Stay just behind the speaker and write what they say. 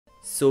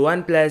So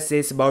OnePlus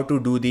is about to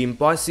do the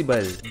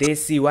impossible. They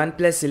see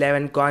OnePlus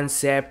 11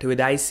 concept with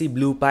icy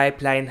blue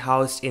pipeline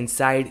housed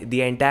inside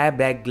the entire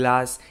back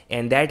glass,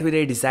 and that with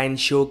a design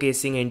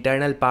showcasing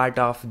internal part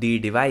of the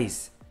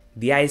device.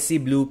 The icy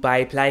blue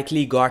pipe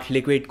likely got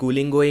liquid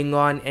cooling going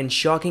on, and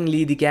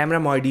shockingly the camera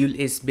module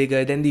is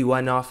bigger than the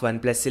one of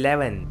OnePlus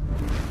 11.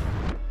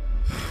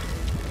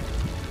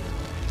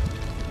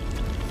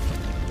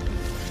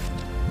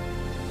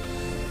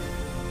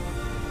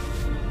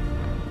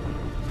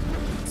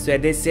 So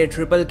this is a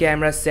triple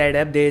camera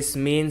setup. There is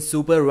main,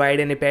 super wide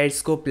and a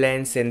periscope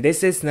lens, and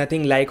this is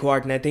nothing like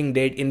what nothing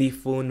did in the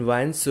phone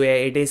 1. So yeah,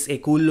 it is a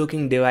cool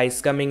looking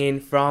device coming in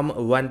from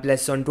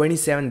OnePlus on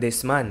 27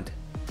 this month.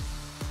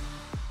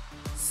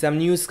 Some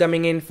news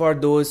coming in for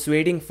those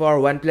waiting for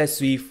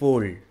OnePlus V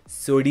Fold.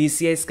 So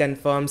DCS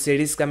confirms it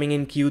is coming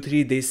in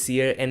Q3 this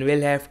year and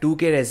will have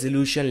 2K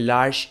resolution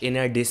large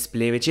inner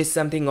display, which is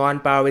something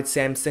on par with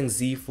Samsung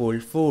Z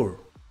Fold 4.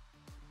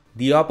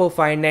 The Oppo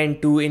Find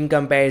N2 in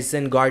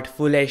comparison got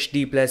Full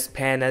HD plus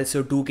panel,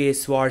 so 2K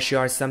is for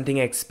sure something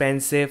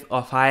expensive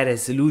of high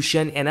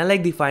resolution, and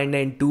unlike the Find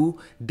N2,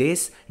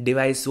 this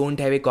device won't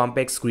have a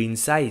compact screen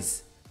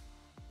size.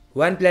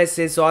 OnePlus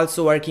is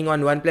also working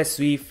on OnePlus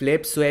V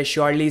Flip, so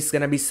surely it's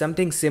gonna be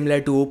something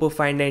similar to Oppo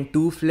Find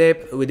N2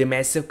 Flip with a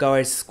massive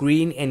cover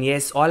screen, and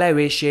yes, all I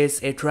wish is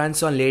it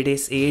runs on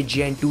latest 8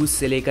 Gen 2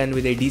 silicon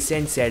with a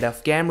decent set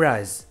of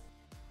cameras.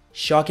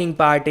 Shocking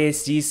part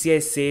is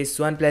GCS says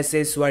OnePlus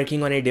is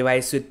working on a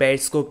device with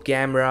periscope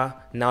camera.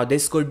 Now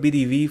this could be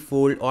the V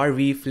Fold or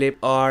V Flip,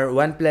 or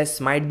OnePlus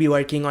might be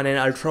working on an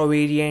Ultra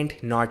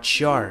variant, not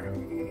sure.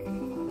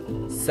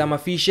 Some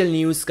official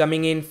news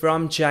coming in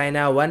from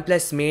China.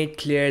 OnePlus made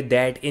clear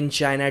that in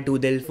China too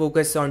they'll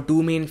focus on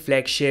two main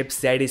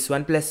flagships, that is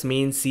OnePlus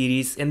main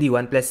series and the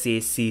OnePlus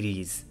Ace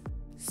series.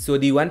 So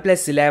the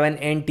OnePlus 11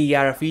 NT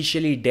are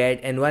officially dead,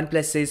 and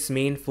OnePlus's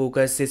main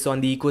focus is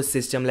on the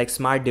ecosystem like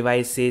smart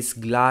devices,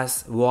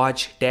 glass,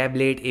 watch,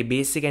 tablet, a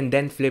basic and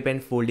then flip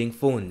and folding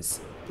phones.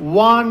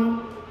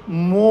 One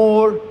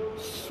more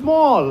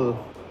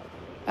small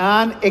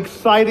and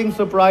exciting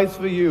surprise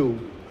for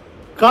you.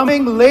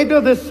 Coming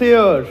later this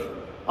year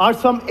are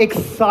some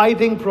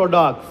exciting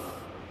products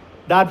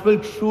that will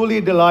truly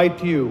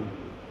delight you.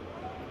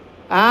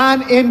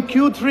 And in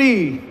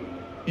Q3,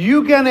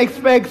 you can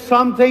expect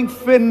something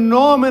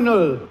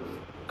phenomenal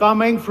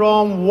coming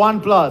from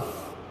OnePlus.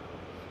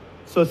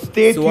 So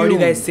stay tuned. So what do you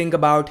guys think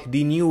about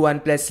the new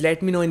OnePlus?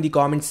 Let me know in the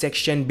comment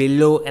section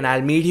below, and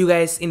I'll meet you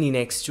guys in the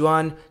next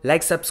one.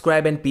 Like,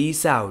 subscribe and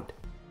peace out.